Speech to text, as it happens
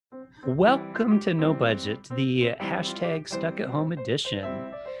Welcome to No Budget, the hashtag Stuck at Home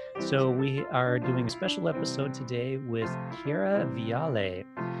edition. So, we are doing a special episode today with Chiara Viale,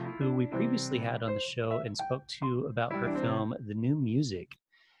 who we previously had on the show and spoke to about her film, The New Music.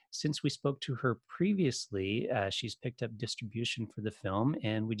 Since we spoke to her previously, she's picked up distribution for the film,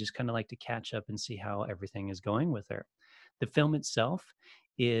 and we just kind of like to catch up and see how everything is going with her. The film itself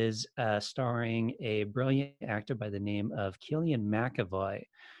is starring a brilliant actor by the name of Cillian McAvoy,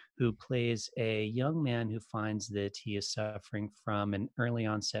 who plays a young man who finds that he is suffering from an early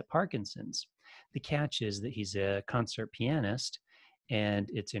onset Parkinson's. The catch is that he's a concert pianist and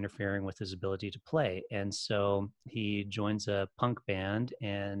it's interfering with his ability to play. And so he joins a punk band,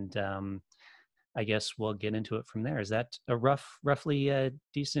 and I guess we'll get into it from there. Is that a roughly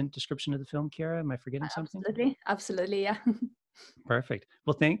decent description of the film, Chiara? Am I forgetting something? Absolutely, yeah. Perfect.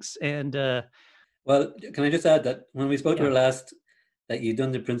 Well, thanks. And Well, can I just add that when we spoke to yeah. her last, that you'd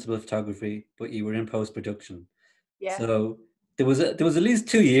done the principal photography, but you were in post-production. Yeah. So there was at least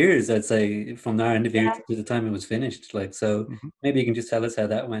 2 years, I'd say, from our interview Yeah. to the time it was finished. So Mhm. maybe you can just tell us how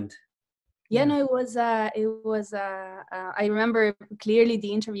that went. Yeah, no, it was I remember clearly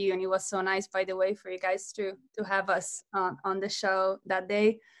the interview, and it was so nice, by the way, for you guys to have us on the show that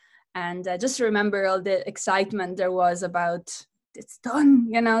day. And just remember all the excitement there was about it's done,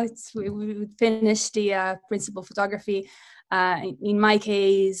 we finished the principal photography. In my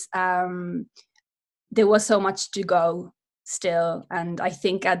case, there was so much to go still, and I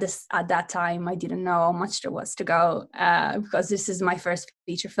think at that time I didn't know how much there was to go, because this is my first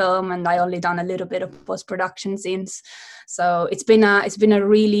feature film and I only done a little bit of post-production since. So it's been a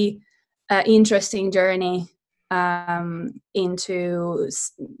really interesting journey into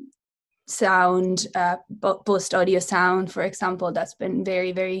sound, post audio sound, for example. That's been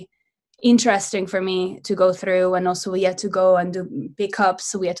very, very interesting for me to go through. And also we had to go and do pickups,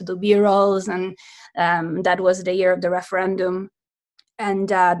 so we had to do b-rolls, and that was the year of the referendum, and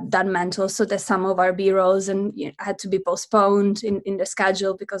that meant also that some of our b-rolls had to be postponed in the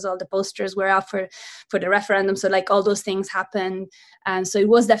schedule because all the posters were up for the referendum. So like all those things happened, and so it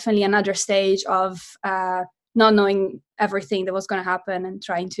was definitely another stage of not knowing everything that was going to happen and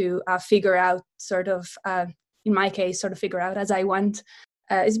trying to figure out sort of, in my case, sort of figure out as I went.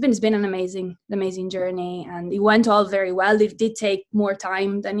 It's been an amazing journey, and it went all very well. It did take more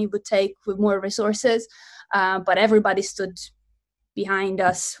time than it would take with more resources, but everybody stood behind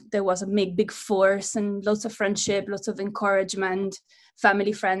us. There was a big force and lots of friendship, lots of encouragement,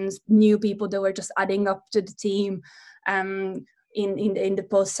 family, friends, new people that were just adding up to the team. In the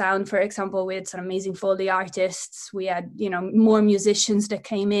post sound, for example, we had some amazing Foley artists. We had, more musicians that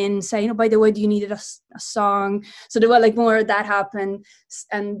came in saying, "Oh, by the way, do you need a song?" So there were like more of that happened,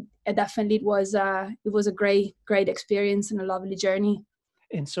 and definitely it was a great experience and a lovely journey.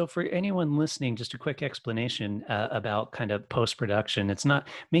 And so, for anyone listening, just a quick explanation about kind of post-production. It's not,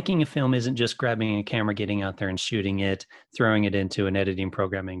 making a film isn't just grabbing a camera, getting out there and shooting it, throwing it into an editing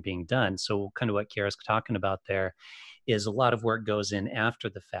program and being done. So kind of what Kara's talking about there is a lot of work goes in after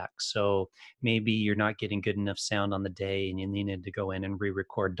the fact. So maybe you're not getting good enough sound on the day and you needed to go in and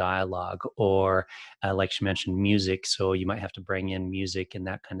re-record dialogue, or like she mentioned, music. So you might have to bring in music and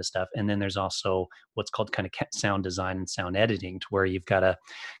that kind of stuff. And then there's also what's called kind of sound design and sound editing, to where you've got to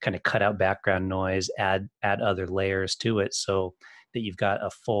kind of cut out background noise, add other layers to it so that you've got a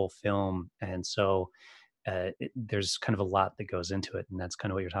full film. And so there's kind of a lot that goes into it, and that's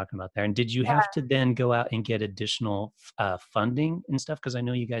kind of what you're talking about there. And did you have to then go out and get additional funding and stuff? Because I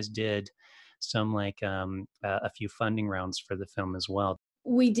know you guys did some a few funding rounds for the film as well.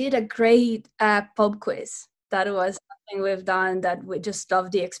 We did a great pub quiz. That was something we've done that we just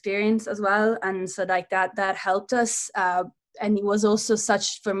loved the experience as well, and so like that helped us. And it was also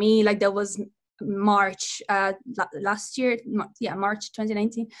such, for me, like there was March last year, March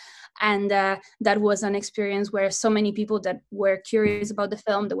 2019, and that was an experience where so many people that were curious about the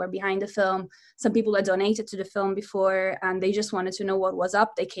film, that were behind the film, some people had donated to the film before and they just wanted to know what was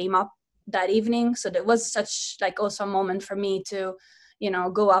up, they came up that evening. So there was such like also a moment for me to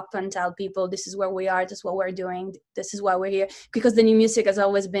go up and tell people, this is where we are, this is what we're doing, this is why we're here. Because the new music has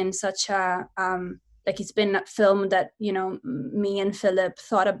always been such a like, it's been a film that me and Philip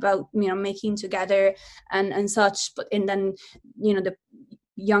thought about making together and such. But and then the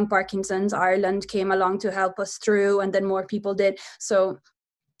Young Parkinson's Ireland came along to help us through, and then more people did. So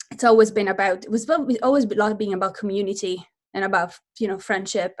it's always been about, it was always a lot being about community and about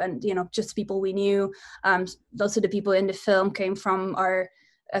friendship and just people we knew. Lots of the people in the film came from our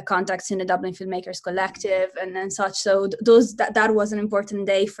contacts in the Dublin Filmmakers Collective and such. So that was an important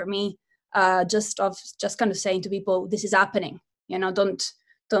day for me. Just kind of saying to people, this is happening. Don't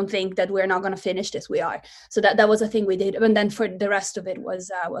don't think that we're not going to finish this. We are. So that was a thing we did. And then for the rest of it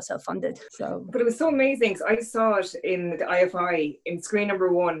was self-funded. So, but it was so amazing. So I saw it in the IFI in screen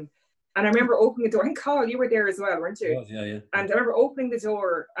number 1. And I remember opening the door. I think, Carl, you were there as well, weren't you? Oh, yeah. And I remember opening the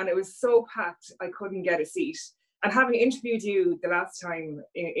door and it was so packed, I couldn't get a seat. And having interviewed you the last time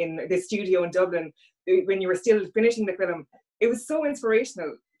in the studio in Dublin, when you were still finishing the film, it was so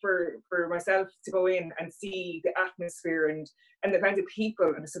inspirational for myself to go in and see the atmosphere and the kind of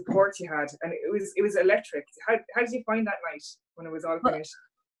people and the support you had. And it was electric. How did you find that night when it was all finished?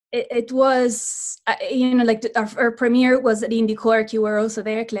 It was, like our premiere was at Indie Cork. You were also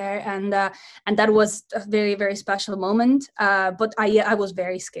there, Claire, and that was a very, very special moment. But I was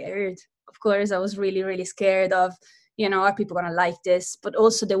very scared. Of course, I was really, really scared of, are people gonna like this? But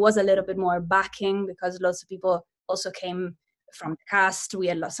also there was a little bit more backing because lots of people also came from the cast. We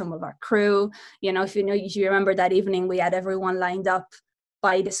had some of our crew. If you remember that evening, we had everyone lined up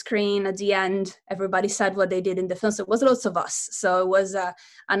by the screen at the end. Everybody said what they did in the film. So it was lots of us. So it was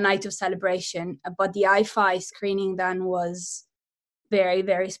a night of celebration. But the IFI screening then was very,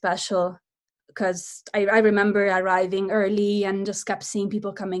 very special because I remember arriving early and just kept seeing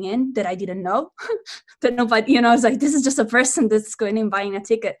people coming in that I didn't know. That nobody, I was like, this is just a person that's going in buying a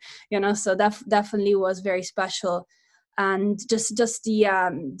ticket, so that definitely was very special. And just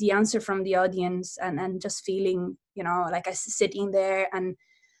the answer from the audience and just feeling, like I sitting there and,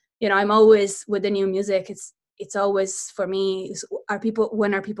 I'm always with the new music. It's always for me,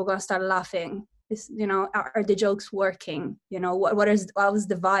 when are people going to start laughing? Are the jokes working? What is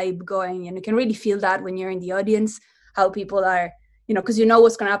the vibe going? And you can really feel that when you're in the audience, how people are, because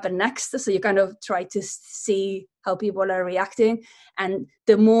what's going to happen next. So you kind of try to see how people are reacting. And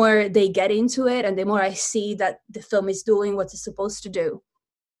the more they get into it and the more I see that the film is doing what it's supposed to do,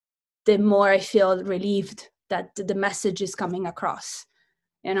 the more I feel relieved that the message is coming across.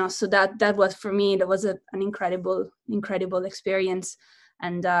 So that was, for me, that was an incredible experience.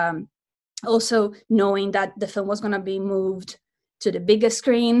 And also knowing that the film was going to be moved to the biggest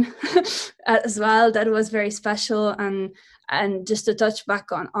screen as well, that was very special. And just to touch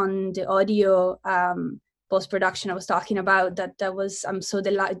back on the audio post-production I was talking about, that was, I'm so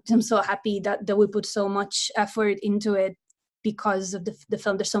delighted, I'm so happy that we put so much effort into it because of the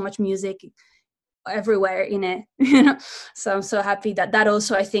film. There's so much music everywhere in it, so I'm so happy that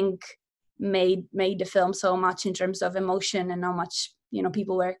also, I think, made the film so much in terms of emotion and how much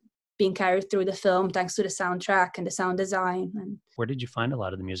people were being carried through the film thanks to the soundtrack and the sound design. And where did you find a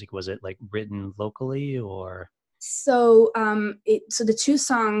lot of the music? Was it like written locally or? So so the 2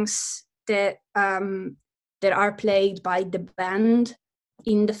 songs that are played by the band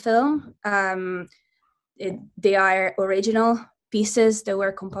in the film, they are original pieces that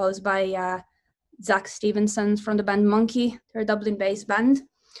were composed by Zach Stevenson from the band Monkey. They're a Dublin-based band.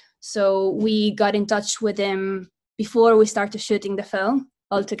 So we got in touch with him before we started shooting the film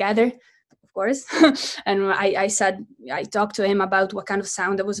all together, of course. And I talked to him about what kind of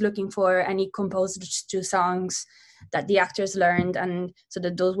sound I was looking for, and he composed 2 songs that the actors learned, and so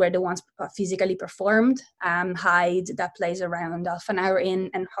that those were the ones physically performed. Hide, that plays around half an hour in,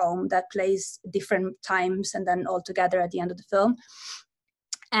 and Home, that plays different times and then all together at the end of the film.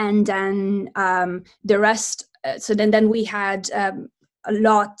 And then the rest, so then we had a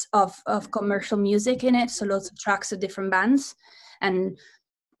lot of commercial music in it, so lots of tracks of different bands, and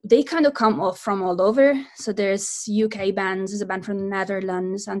they kind of come off from all over. So there's UK bands, there's a band from the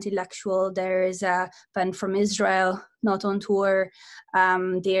Netherlands, Antilectual, there's a band from Israel, not on tour,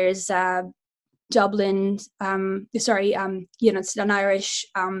 there's Dublin, it's an Irish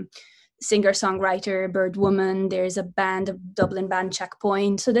singer-songwriter, Bird Woman, there's a Dublin band,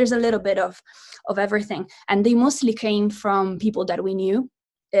 Checkpoint. So there's a little bit of everything. And they mostly came from people that we knew.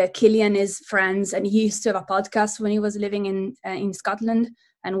 Killian is friends, and he used to have a podcast when he was living in Scotland.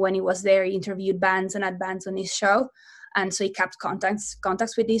 And when he was there, he interviewed bands and had bands on his show. And so he kept contacts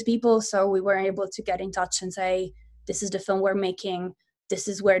with these people. So we were able to get in touch and say, this is the film we're making. This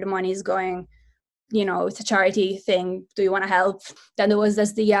is where the money is going. It's a charity thing. Do you want to help? Then there was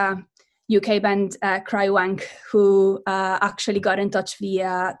the UK band Crywank, who actually got in touch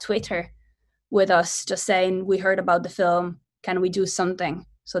via Twitter with us, just saying, we heard about the film. Can we do something?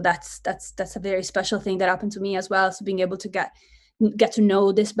 So that's a very special thing that happened to me as well. So being able to get to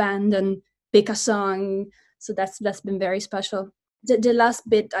know this band and pick a song. So that's been very special. The last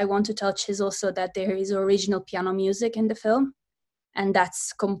bit I want to touch is also that there is original piano music in the film, and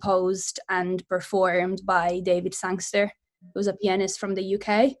that's composed and performed by David Sangster, who's a pianist from the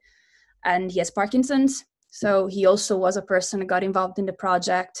UK, and he has Parkinson's. So he also was a person who got involved in the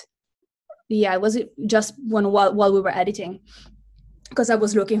project. Yeah, it was just while we were editing. because I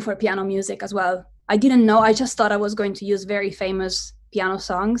was looking for piano music as well. I didn't know, I just thought I was going to use very famous piano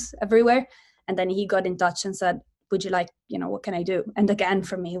songs everywhere. And then he got in touch and said, would you like, what can I do? And again,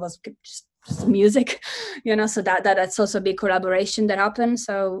 for me, it was just music, so that's also a big collaboration that happened.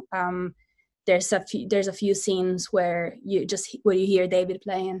 So there's a few scenes where you hear David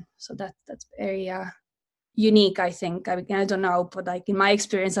playing. So that's very unique, I think. I don't know, but like in my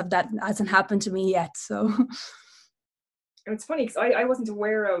experience of that hasn't happened to me yet. So and it's funny because I wasn't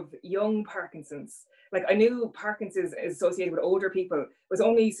aware of young Parkinson's. Like I knew Parkinson's is associated with older people. It was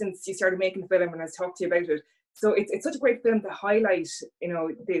only since you started making the film and I was talking to you about it. So it's such a great film to highlight,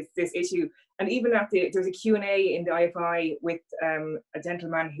 this issue. And even there's a Q&A in the IFI with a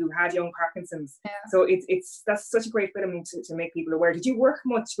gentleman who had young Parkinson's. Yeah. So that's such a great film to make people aware. Did you work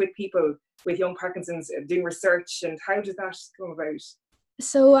much with people with young Parkinson's doing research, and how did that come about?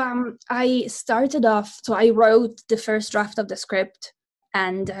 So I started off, so I wrote the first draft of the script,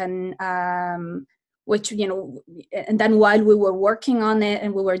 and then and then while we were working on it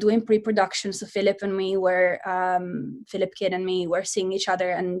and we were doing pre-production, so Philip Kidd and me were seeing each other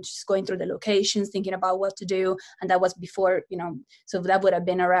and just going through the locations, thinking about what to do. And that was before, so that would have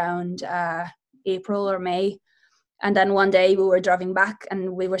been around April or May. And then one day we were driving back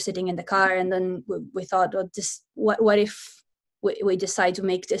and we were sitting in the car, and then we thought, what if we decide to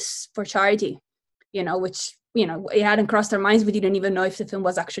make this for charity, which, it hadn't crossed our minds. We didn't even know if the film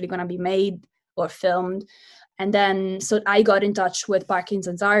was actually going to be made or filmed. And then, so I got in touch with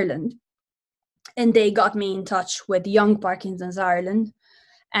Parkinson's Ireland, and they got me in touch with Young Parkinson's Ireland.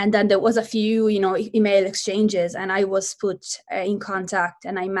 And then there was a few, email exchanges, and I was put in contact,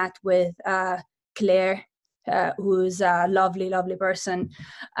 and I met with Claire, who's a lovely, lovely person.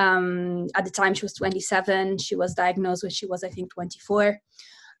 At the time, she was 27. She was diagnosed when she was, I think, 24.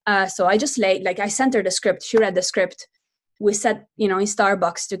 So I just I sent her the script. She read the script. We sat, in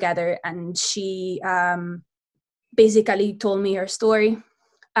Starbucks together, and she basically told me her story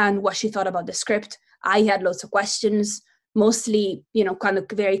and what she thought about the script. I had lots of questions, mostly, kind of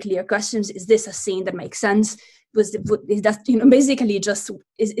very clear questions. Is this a scene that makes sense? Is that, basically just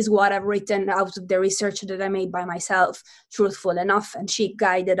is what I've written out of the research that I made by myself truthful enough? And she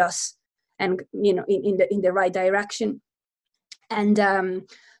guided us, and in the right direction. And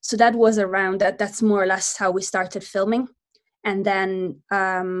so that was around that. That's more or less how we started filming. And then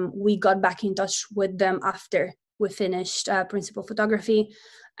we got back in touch with them after we finished principal photography.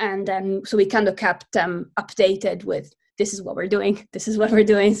 And then, so we kind of kept them updated with, this is what we're doing,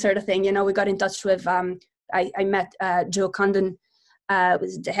 sort of thing. We got in touch with, I met Joe Condon,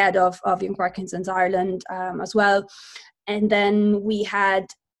 was the head of Young Parkinson's Ireland as well. And then we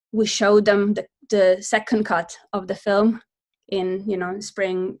showed them the second cut of the film in,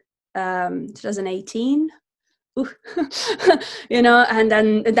 spring 2018. And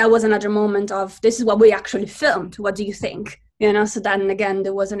then that was another moment of, this is what we actually filmed, what do you think? So then again,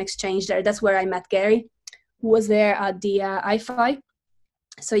 there was an exchange there. That's where I met Gary, who was there at the IFI.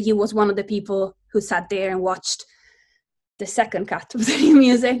 So he was one of the people who sat there and watched the second cut of the new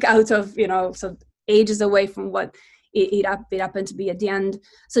music out of, so ages away from what it happened to be at the end.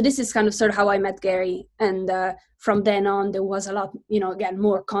 So this is kind of sort of how I met Gary. And from then on, there was a lot, again,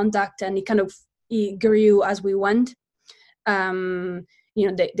 more contact, and it grew as we went. They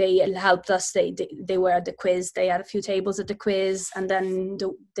helped us. They were at the quiz. They had a few tables at the quiz, and then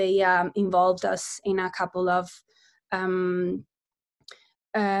they involved us in a couple of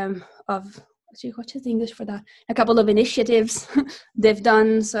what's English for that? A couple of initiatives they've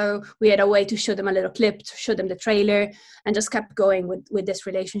done. So we had a way to show them a little clip, to show them the trailer, and just kept going with this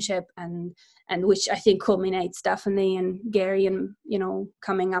relationship, and which I think culminates definitely in Gary and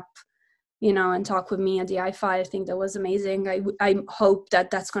coming up and talk with me at the IFI. I think that was amazing. I hope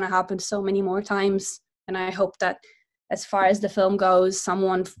that that's going to happen so many more times. And I hope that as far as the film goes,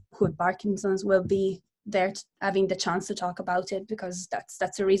 someone with Parkinson's will be there having the chance to talk about it, because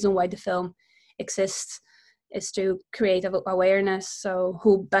that's the reason why the film exists, is to create awareness. So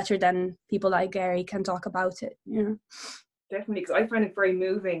who better than people like Gary can talk about it, Definitely, because I find it very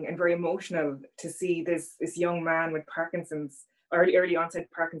moving and very emotional to see this young man with Parkinson's, early onset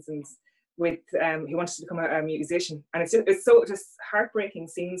Parkinson's, with he wanted to become a musician, and it's so just heartbreaking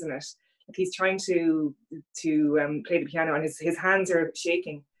scenes in it. Like he's trying to play the piano, and his hands are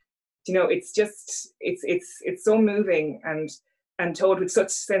shaking. It's just it's so moving and told with such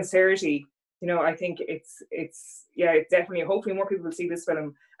sincerity. I think it's definitely, hopefully more people will see this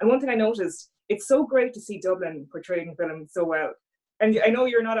film. And one thing I noticed, it's so great to see Dublin portrayed in film so well. And I know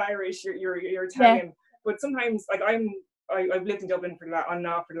you're not Irish, you're Italian, yeah. But sometimes, like I've lived in Dublin for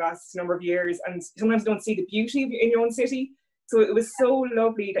the last number of years, and sometimes you don't see the beauty in your own city. So it was so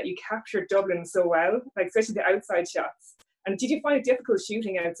lovely that you captured Dublin so well, like especially the outside shots. And did you find it difficult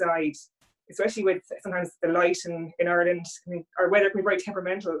shooting outside, especially with sometimes the light in Ireland? I mean, our weather can be very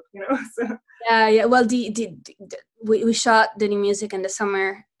temperamental, you know. So. Yeah. Well, we shot the new music in the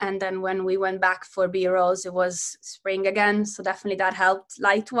summer, and then when we went back for B-rolls, it was spring again. So definitely that helped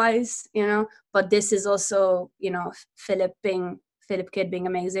light-wise, you know. But this is also, you know, Philip Kidd being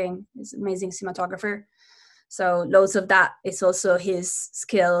amazing. He's an amazing cinematographer. So loads of that is also his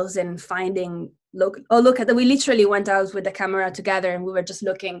skills in finding. Look at that. We literally went out with the camera together, and we were just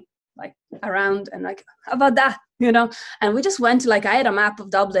looking like around and like, how about that, you know? And we just went to, like, I had a map of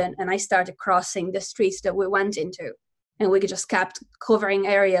Dublin, and I started crossing the streets that we went into, and we just kept covering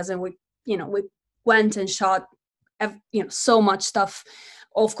areas, and we went and shot, you know, so much stuff,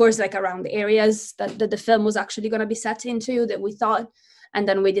 of course, like around the areas that the film was actually going to be set into that we thought. And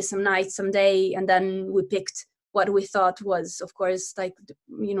then we did some night, some day, and then we picked what we thought was, of course, like,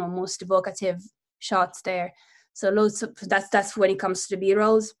 you know, most evocative shots there. So loads of that's when it comes to the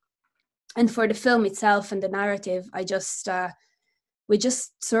B-rolls. And for the film itself and the narrative, we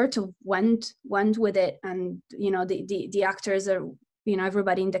just sort of went with it. And, you know, the actors are, you know,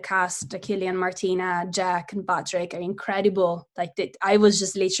 everybody in the cast, Killian, Martina, Jack, and Patrick are incredible. Like, I was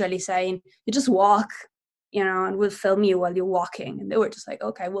just literally saying, you just walk, you know, and we'll film you while you're walking. And they were just like,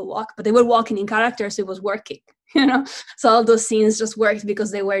 okay, we'll walk. But they were walking in character, so it was working, you know. So all those scenes just worked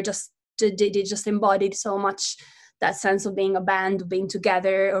because they just embodied so much that sense of being a band, being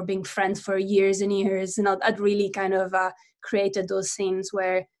together, or being friends for years and years. You know, that really kind of created those scenes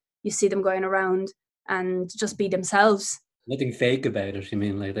where you see them going around and just be themselves. Nothing fake about it. You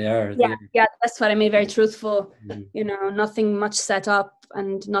mean, like, they are? Yeah, that's what I mean. Very truthful. Mm-hmm. You know, nothing much set up,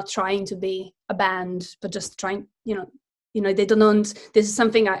 and not trying to be a band, but just trying. You know, they don't. This is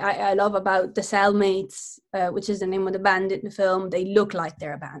something I love about the Cellmates, which is the name of the band in the film. They look like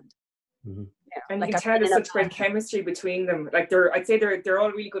they're a band. Mm-hmm. Yeah, and like you can tell there's such great chemistry between them. Like, I'd say they're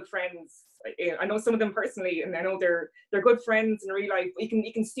all really good friends. I know some of them personally, and I know they're good friends in real life.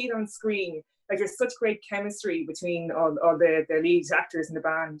 You can see it on screen. Like, there's such great chemistry between all the lead actors in the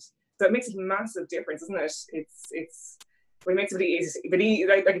band. So it makes a massive difference, isn't it? It's what makes it easy.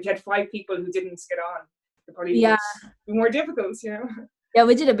 Like if you had 5 people who didn't get on, it probably would be more difficult, you know. Yeah,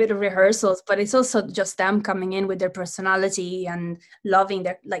 we did a bit of rehearsals, but it's also just them coming in with their personality and liking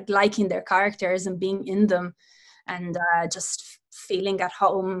their characters and being in them, and just feeling at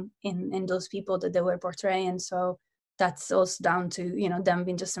home in those people that they were portraying. So that's also down to, you know, them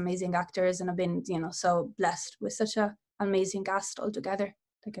being just amazing actors, and I've been, you know, so blessed with such an amazing cast altogether.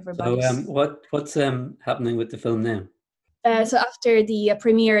 Like, everybody. So what's happening with the film now? So after the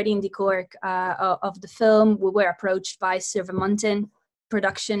premiere at Indie Cork of the film, we were approached by Silver Mountain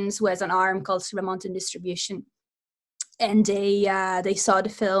Productions, who has an arm called Silver Mountain Distribution, and they saw the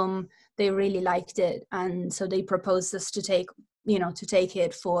film, they really liked it, and so they proposed us to take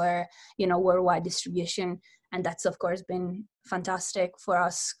it for, you know, worldwide distribution. And that's, of course, been fantastic for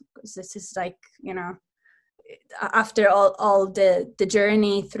us, because this is, like, you know, after all the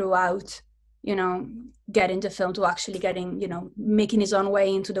journey throughout, you know, getting the film to actually getting, you know, making his own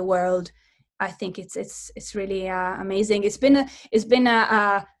way into the world. I think it's really amazing. It's been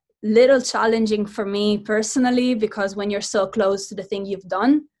a little challenging for me personally, because when you're so close to the thing you've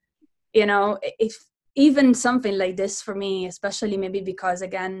done, you know, if even something like this for me, especially maybe because,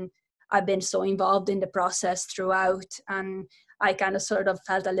 again, I've been so involved in the process throughout, and I kind of sort of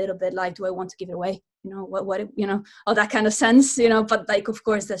felt a little bit like, do I want to give it away? You know, what you know, all that kind of sense, you know. But, like, of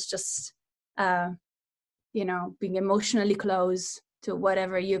course, that's just you know, being emotionally close to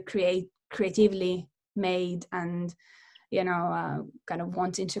whatever you creatively made, and, you know, kind of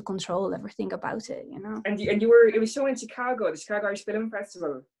wanting to control everything about it, you know. And it was shown in Chicago, the Chicago Irish Film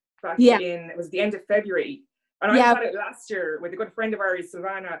Festival, back it was the end of February. And I had it last year with a good friend of ours,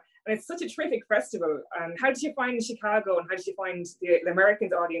 Savannah, and it's such a terrific festival. And how did you find Chicago, and how did you find the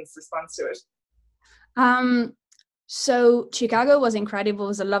American audience response to it? So Chicago was incredible. It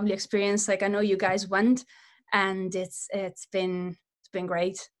was a lovely experience. Like, I know you guys went, and it's been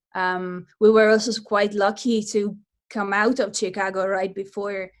great. We were also quite lucky to come out of Chicago right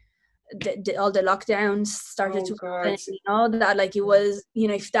before all the lockdowns started to happen. You know, that, like, it was, you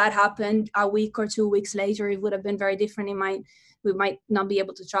know, if that happened a week or 2 weeks later, it would have been very different. We might not be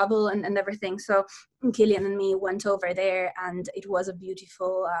able to travel and everything. So Killian and me went over there, and it was a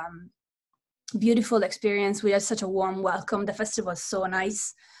beautiful experience. We had such a warm welcome. The festival was so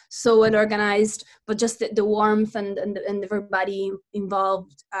nice, so well organized, but just the warmth and everybody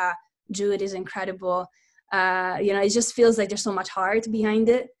involved. Jude is incredible. You know, it just feels like there's so much heart behind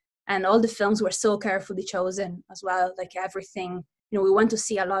it. and all the films were so carefully chosen as well. Like everything, we went to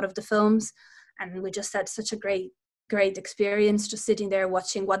see a lot of the films, and we just had such a great experience just sitting there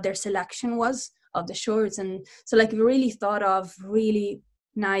watching what their selection was of the shorts. And so like we really thought of really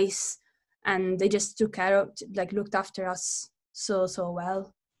nice, and they just took care of, like looked after us so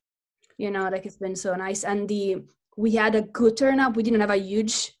well. Like it's been so nice. And we had a good turn up. We didn't have a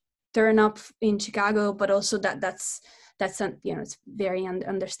huge turn up in Chicago, but also that's it's very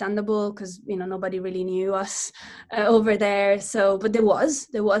understandable because nobody really knew us over there. So but there was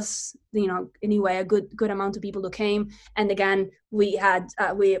anyway a good amount of people who came. And again, we had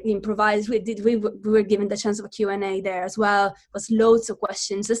we improvised, we were given the chance of a Q&A there as well. It was loads of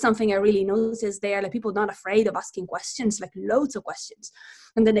questions. That's something I really noticed there, like people not afraid of asking questions, like loads of questions,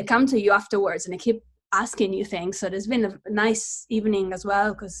 and then they come to you afterwards and they keep asking you things. So there's been a nice evening as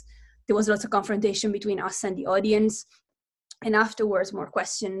well, because there was lots of confrontation between us and the audience, and afterwards more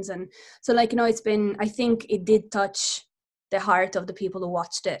questions. And so it's been, I think it did touch the heart of the people who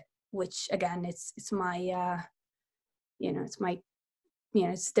watched it, which again, it's my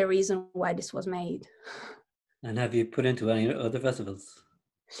it's the reason why this was made. And have you put into any other festivals?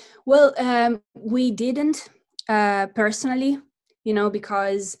 Well, we didn't personally,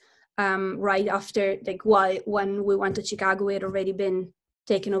 because right after, like when we went to Chicago, we had already been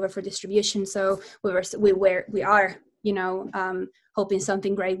taken over for distribution. So we are hoping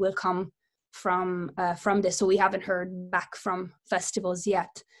something great will come from this. So we haven't heard back from festivals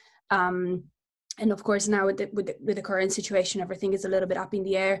yet. And of course now with the current situation, everything is a little bit up in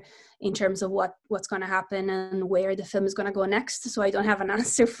the air in terms of what's going to happen and where the film is going to go next. So I don't have an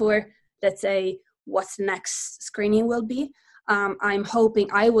answer for, let's say, what's the next screening will be.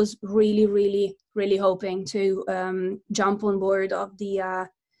 I was really hoping to jump on board of the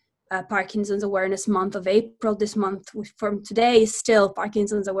Parkinson's Awareness Month of April. This month from today is still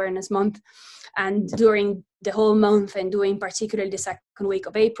Parkinson's Awareness Month, and during the whole month, and during particularly the second week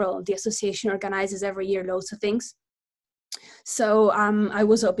of April, the association organizes every year loads of things. So I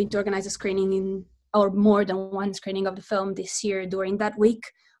was hoping to organize a screening or more than one screening of the film this year during that week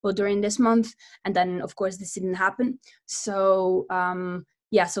or during this month, and then of course this didn't happen. So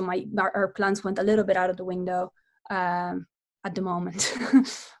so our plans went a little bit out of the window at the moment.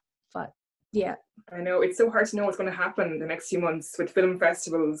 But yeah, I know it's so hard to know what's going to happen the next few months with film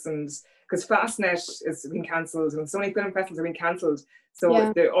festivals, and because Fastnet has been cancelled and so many film festivals have been cancelled. So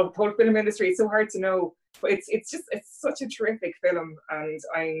the whole film industry, it's so hard to know. But it's such a terrific film, and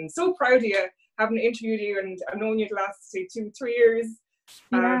I'm so proud of you, having interviewed you, and I've known you the last, say, 2-3 years.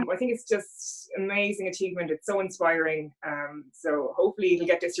 I think it's just amazing achievement. It's so inspiring. So hopefully it'll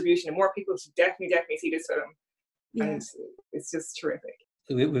get distribution and more people should definitely see this film. And it's just terrific.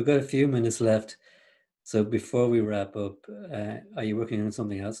 We've got a few minutes left. So before we wrap up, are you working on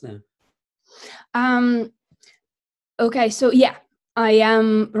something else now? Okay, so yeah, I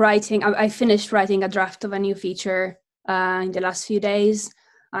am writing. I finished writing a draft of a new feature in the last few days.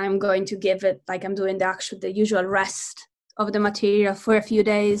 I'm going to give it, like I'm doing the usual rest of the material for a few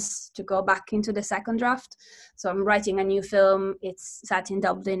days to go back into the second draft. So I'm writing a new film. It's set in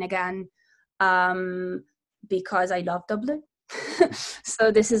Dublin again, because I love Dublin. So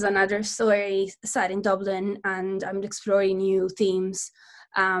this is another story set in Dublin, and I'm exploring new themes.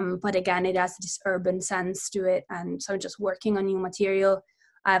 But again, it has this urban sense to it, and so I'm just working on new material.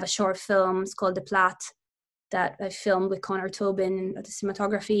 I have a short film, it's called The Plat, that I filmed with Conor Tobin at the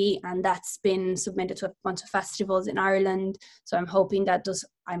cinematography, and that's been submitted to a bunch of festivals in Ireland. So I'm hoping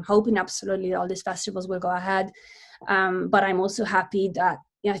absolutely all these festivals will go ahead. But I'm also happy that,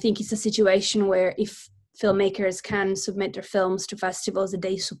 I think it's a situation where if filmmakers can submit their films to festivals that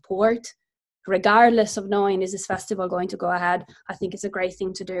they support, regardless of knowing is this festival going to go ahead, I think it's a great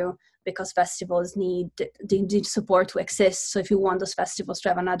thing to do, because festivals need support to exist. So if you want those festivals to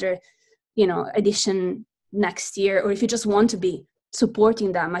have another, edition next year, or if you just want to be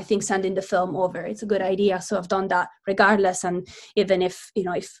supporting them, I think sending the film over, it's a good idea. So I've done that regardless, and even if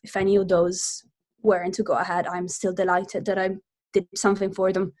if any of those weren't to go ahead, I'm still delighted that I did something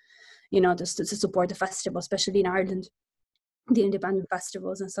for them, just to support the festival, especially in Ireland, the independent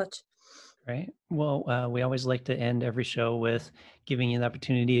festivals and such. Right. Well, we always like to end every show with giving you the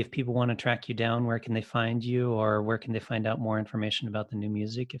opportunity. If people want to track you down, where can they find you, or where can they find out more information about the new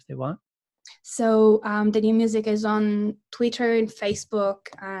music if they want? So the new music is on Twitter and Facebook,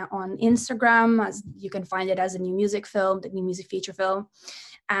 on Instagram, as you can find it as a new music film, the new music feature film.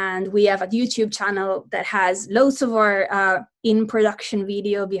 And we have a YouTube channel that has loads of our in-production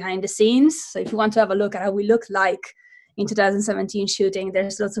video behind the scenes. So if you want to have a look at how we look like in 2017 shooting.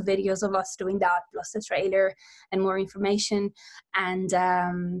 There's lots of videos of us doing that, plus the trailer and more information. And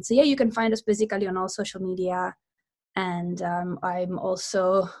so yeah, you can find us basically on all social media. And I'm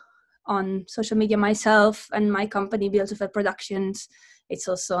also on social media myself, and my company Beautiful Productions, it's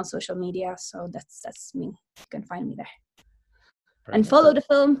also on social media. So that's me. You can find me there. And follow the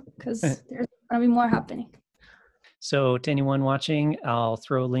film, because there's going to be more happening. So to anyone watching, I'll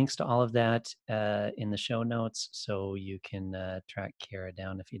throw links to all of that in the show notes, so you can track Chiara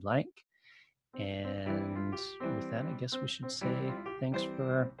down if you'd like. And with that, I guess we should say thanks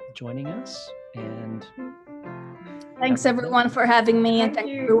for joining us. And thanks everyone for having me, and thank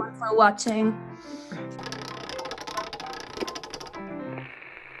you. everyone for watching.